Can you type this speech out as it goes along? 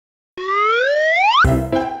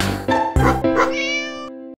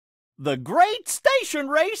The great station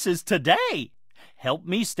race is today. Help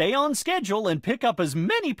me stay on schedule and pick up as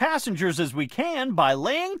many passengers as we can by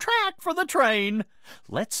laying track for the train.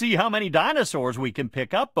 Let's see how many dinosaurs we can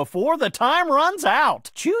pick up before the time runs out.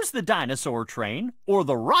 Choose the dinosaur train or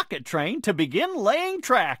the rocket train to begin laying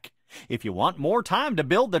track. If you want more time to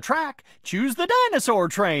build the track, choose the dinosaur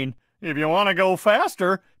train. If you want to go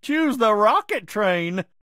faster, choose the rocket train.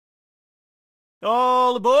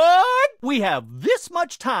 All aboard! We have this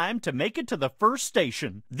much time to make it to the first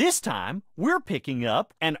station. This time, we're picking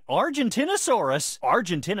up an argentinosaurus.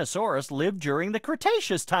 Argentinosaurus lived during the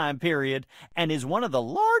Cretaceous time period and is one of the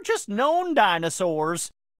largest known dinosaurs.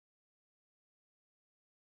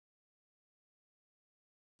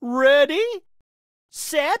 Ready,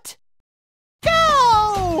 set,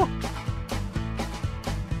 go!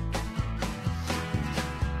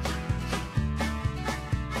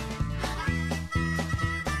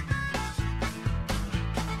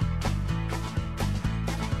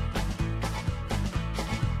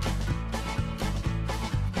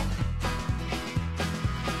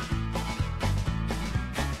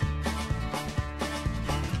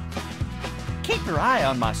 Keep your eye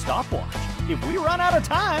on my stopwatch. If we run out of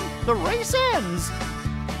time, the race ends.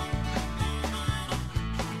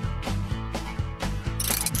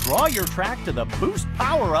 Draw your track to the boost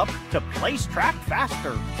power-up to place track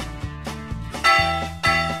faster.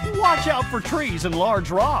 Watch out for trees and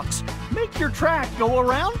large rocks. Make your track go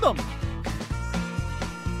around them.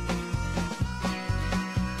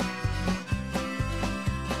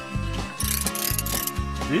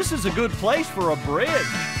 This is a good place for a bridge.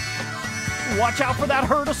 Watch out for that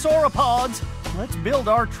herd of sauropods. Let's build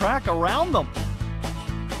our track around them.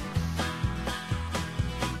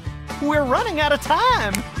 We're running out of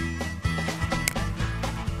time.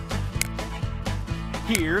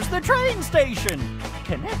 Here's the train station.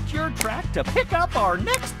 Connect your track to pick up our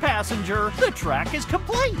next passenger. The track is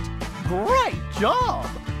complete. Great job.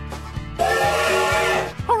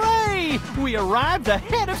 Hooray! We arrived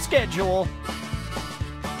ahead of schedule.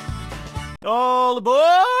 All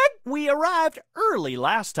aboard! We arrived early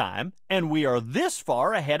last time, and we are this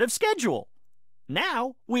far ahead of schedule.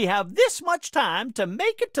 Now, we have this much time to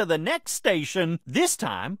make it to the next station. This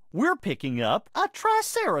time, we're picking up a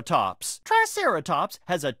triceratops. Triceratops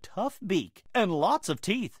has a tough beak and lots of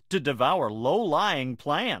teeth to devour low-lying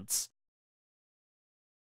plants.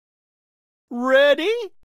 Ready,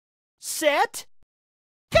 set,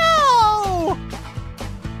 go!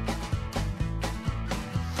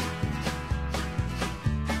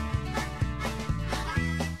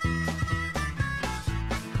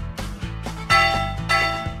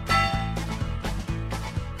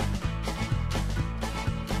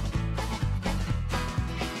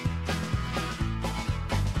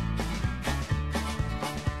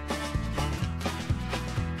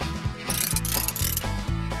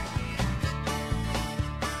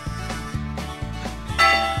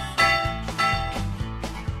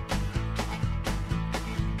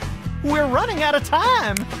 We're running out of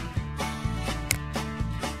time.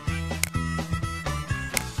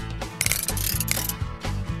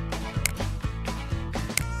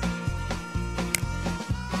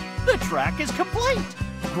 The track is complete.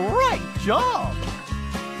 Great job.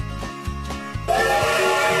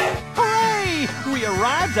 Hooray! We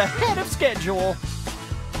arrived ahead of schedule.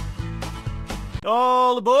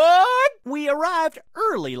 All aboard! We arrived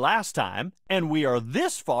early last time, and we are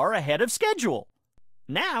this far ahead of schedule.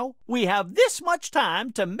 Now, we have this much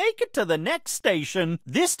time to make it to the next station.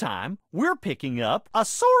 This time, we're picking up a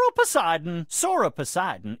sauroposeidon.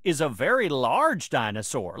 Sauroposeidon is a very large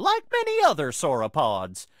dinosaur, like many other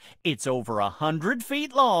sauropods. It's over 100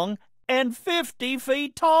 feet long and 50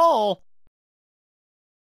 feet tall.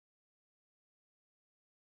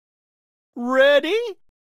 Ready,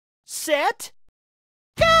 set,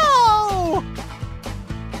 go!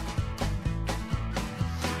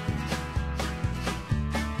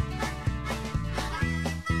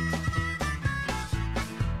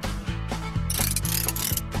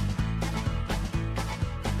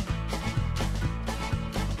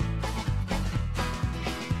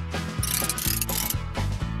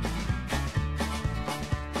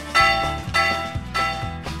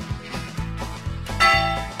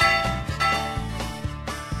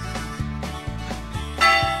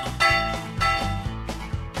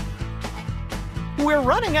 We're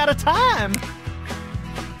running out of time.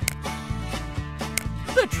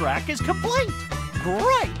 The track is complete.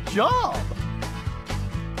 Great job.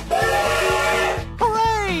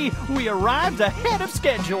 Hooray! We arrived ahead of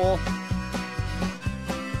schedule.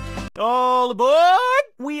 All aboard!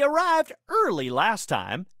 We arrived early last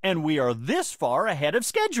time, and we are this far ahead of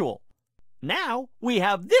schedule. Now we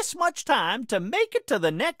have this much time to make it to the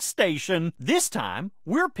next station. This time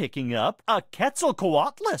we're picking up a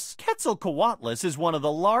quetzalcoatlus. Quetzalcoatlus is one of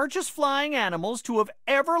the largest flying animals to have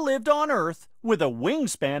ever lived on Earth, with a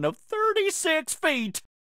wingspan of 36 feet.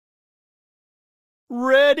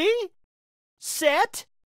 Ready, set,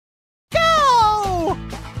 go!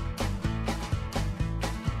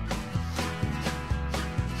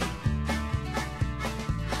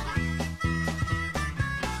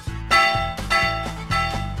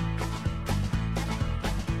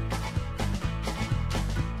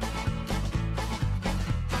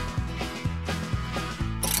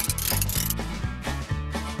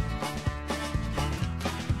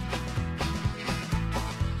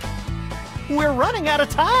 We're running out of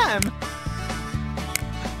time!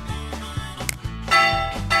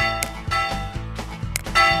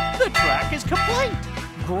 The track is complete!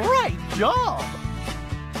 Great job!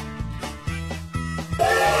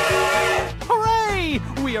 Hooray!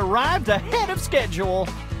 We arrived ahead of schedule!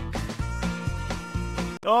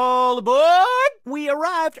 All aboard! We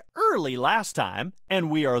arrived early last time,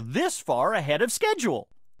 and we are this far ahead of schedule.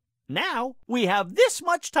 Now we have this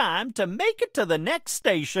much time to make it to the next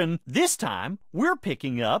station. This time we're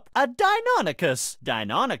picking up a deinonychus.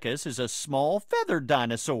 Deinonychus is a small feathered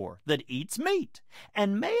dinosaur that eats meat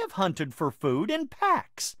and may have hunted for food in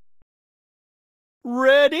packs.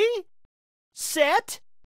 Ready, set,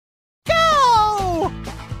 go!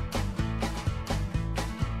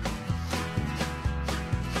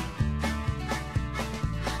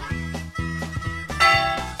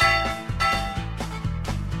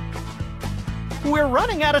 We're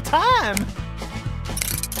running out of time!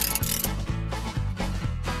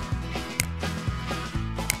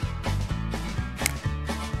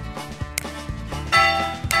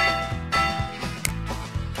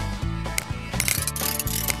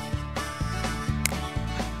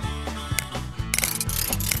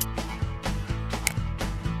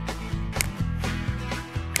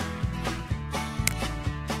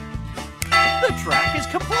 The track is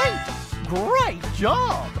complete! Great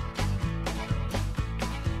job!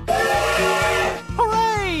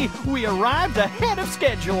 Hooray! We arrived ahead of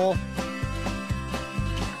schedule!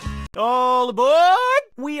 All aboard!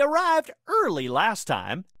 We arrived early last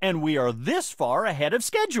time, and we are this far ahead of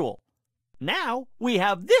schedule. Now we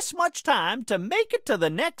have this much time to make it to the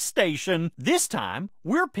next station. This time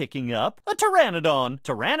we're picking up a pteranodon.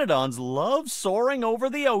 Pteranodons love soaring over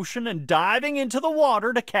the ocean and diving into the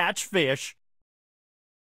water to catch fish.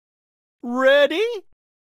 Ready,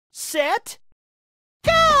 set,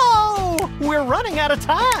 go! We're running out of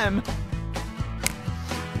time!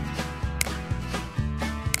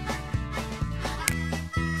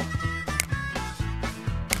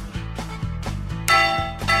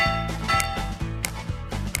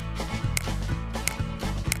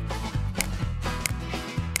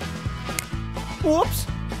 Whoops!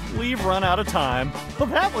 We've run out of time. Well,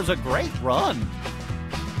 that was a great run.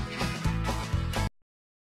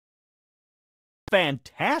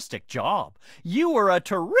 Fantastic job! You were a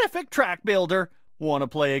terrific track builder. Want to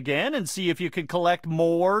play again and see if you can collect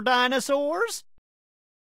more dinosaurs?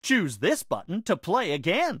 Choose this button to play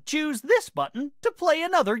again. Choose this button to play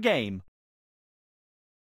another game.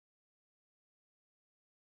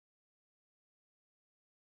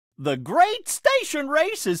 The great station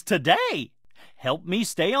race is today. Help me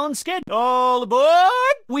stay on schedule. All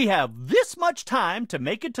aboard! We have this much time to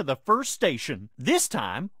make it to the first station. This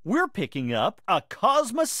time, we're picking up a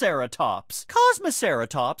kosmoceratops.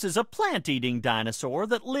 Kosmoceratops is a plant-eating dinosaur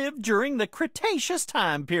that lived during the Cretaceous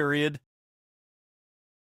time period.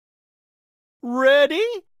 Ready,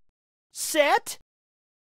 set,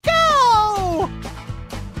 go!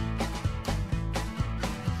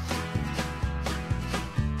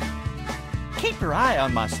 Keep your eye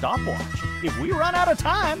on my stopwatch. If we run out of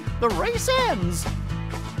time, the race ends.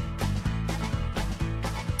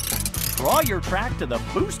 Draw your track to the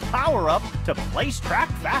boost power-up to place track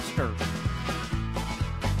faster.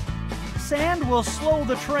 Sand will slow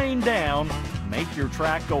the train down. Make your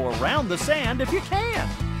track go around the sand if you can.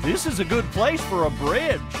 This is a good place for a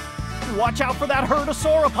bridge. Watch out for that herd of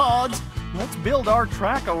sauropods. Let's build our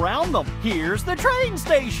track around them. Here's the train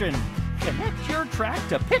station. Connect your track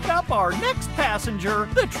to pick up our next passenger.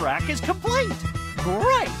 The track is complete.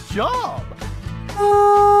 Great job!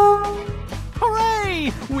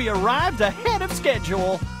 Hooray! We arrived ahead of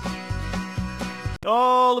schedule.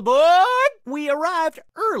 All aboard! We arrived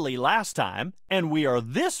early last time, and we are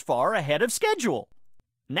this far ahead of schedule.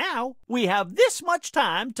 Now we have this much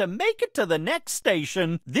time to make it to the next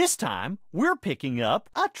station. This time we're picking up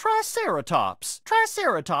a triceratops.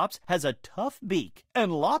 Triceratops has a tough beak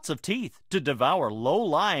and lots of teeth to devour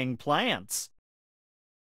low-lying plants.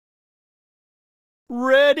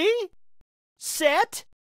 Ready, set,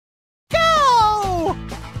 go!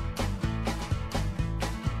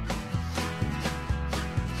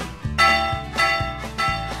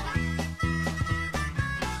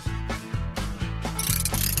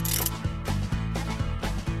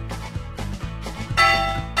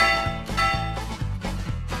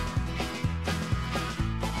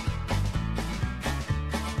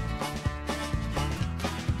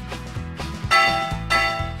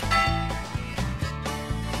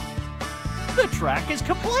 The track is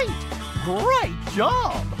complete. Great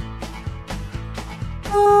job!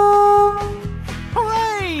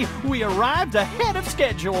 Hooray! We arrived ahead of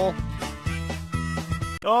schedule.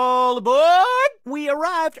 All aboard! We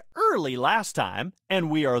arrived early last time,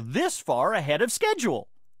 and we are this far ahead of schedule.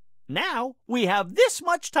 Now we have this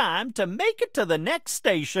much time to make it to the next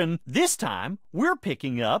station. This time we're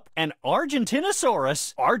picking up an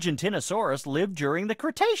argentinosaurus. Argentinosaurus lived during the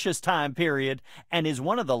Cretaceous time period and is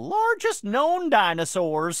one of the largest known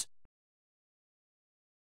dinosaurs.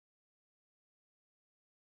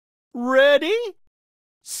 Ready,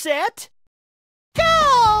 set,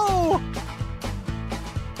 go!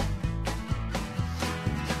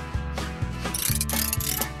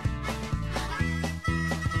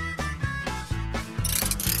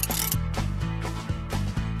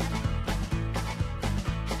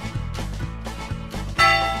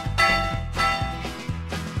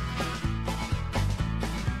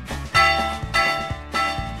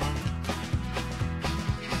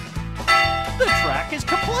 The track is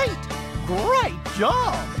complete. Great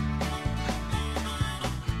job!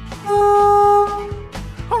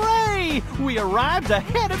 Hooray! We arrived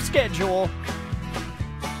ahead of schedule.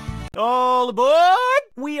 All aboard!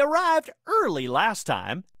 We arrived early last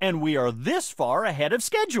time, and we are this far ahead of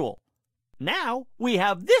schedule. Now we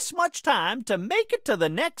have this much time to make it to the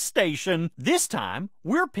next station. This time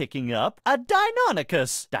we're picking up a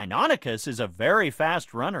deinonychus. Deinonychus is a very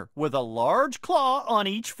fast runner with a large claw on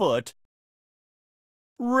each foot.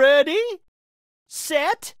 Ready,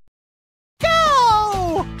 set,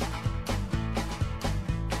 go!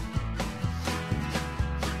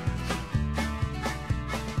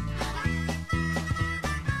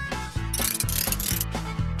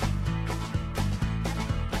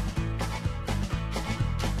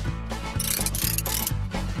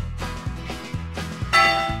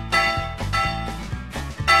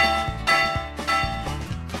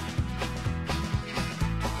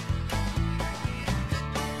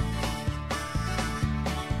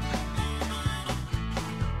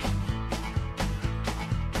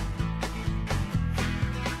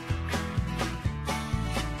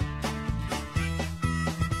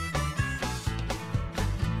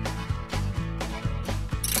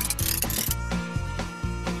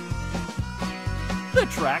 The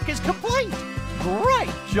track is complete. Great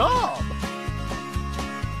job!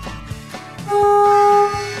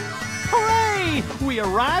 Hooray! We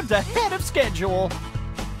arrived ahead of schedule.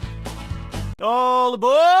 All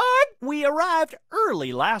aboard! We arrived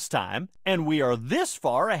early last time, and we are this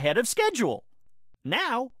far ahead of schedule.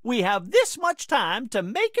 Now we have this much time to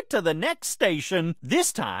make it to the next station.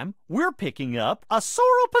 This time we're picking up a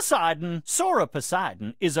sauroposeidon.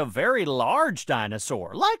 Sauroposeidon is a very large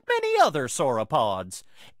dinosaur, like many other sauropods.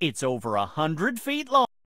 It's over 100 feet long.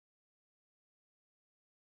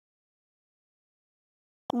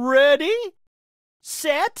 Ready,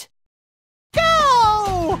 set,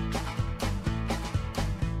 go!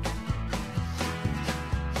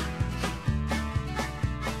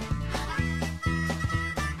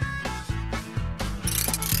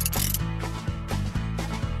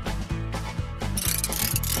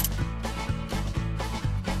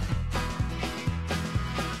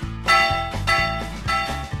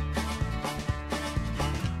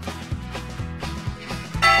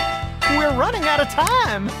 We're running out of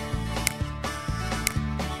time.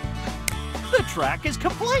 The track is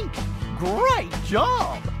complete. Great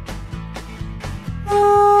job.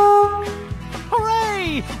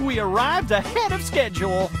 Hooray! We arrived ahead of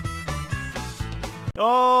schedule.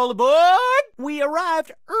 All aboard! We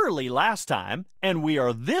arrived early last time, and we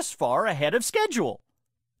are this far ahead of schedule.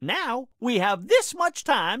 Now we have this much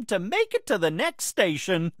time to make it to the next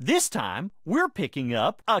station. This time we're picking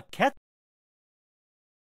up a quetzalcoatlus.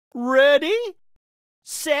 Ready,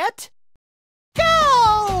 set,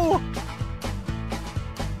 go!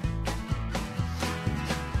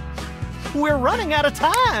 We're running out of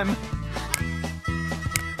time.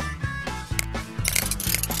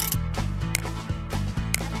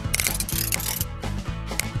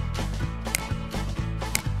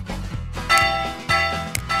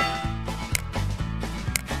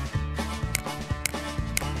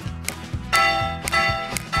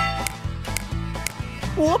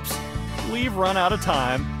 Whoops! We've run out of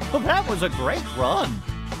time. Well, that was a great run.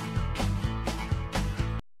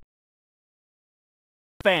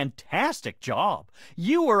 Fantastic job.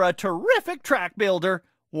 You were a terrific track builder.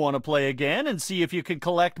 Want to play again and see if you can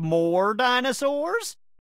collect more dinosaurs?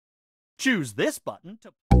 Choose this button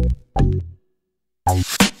to...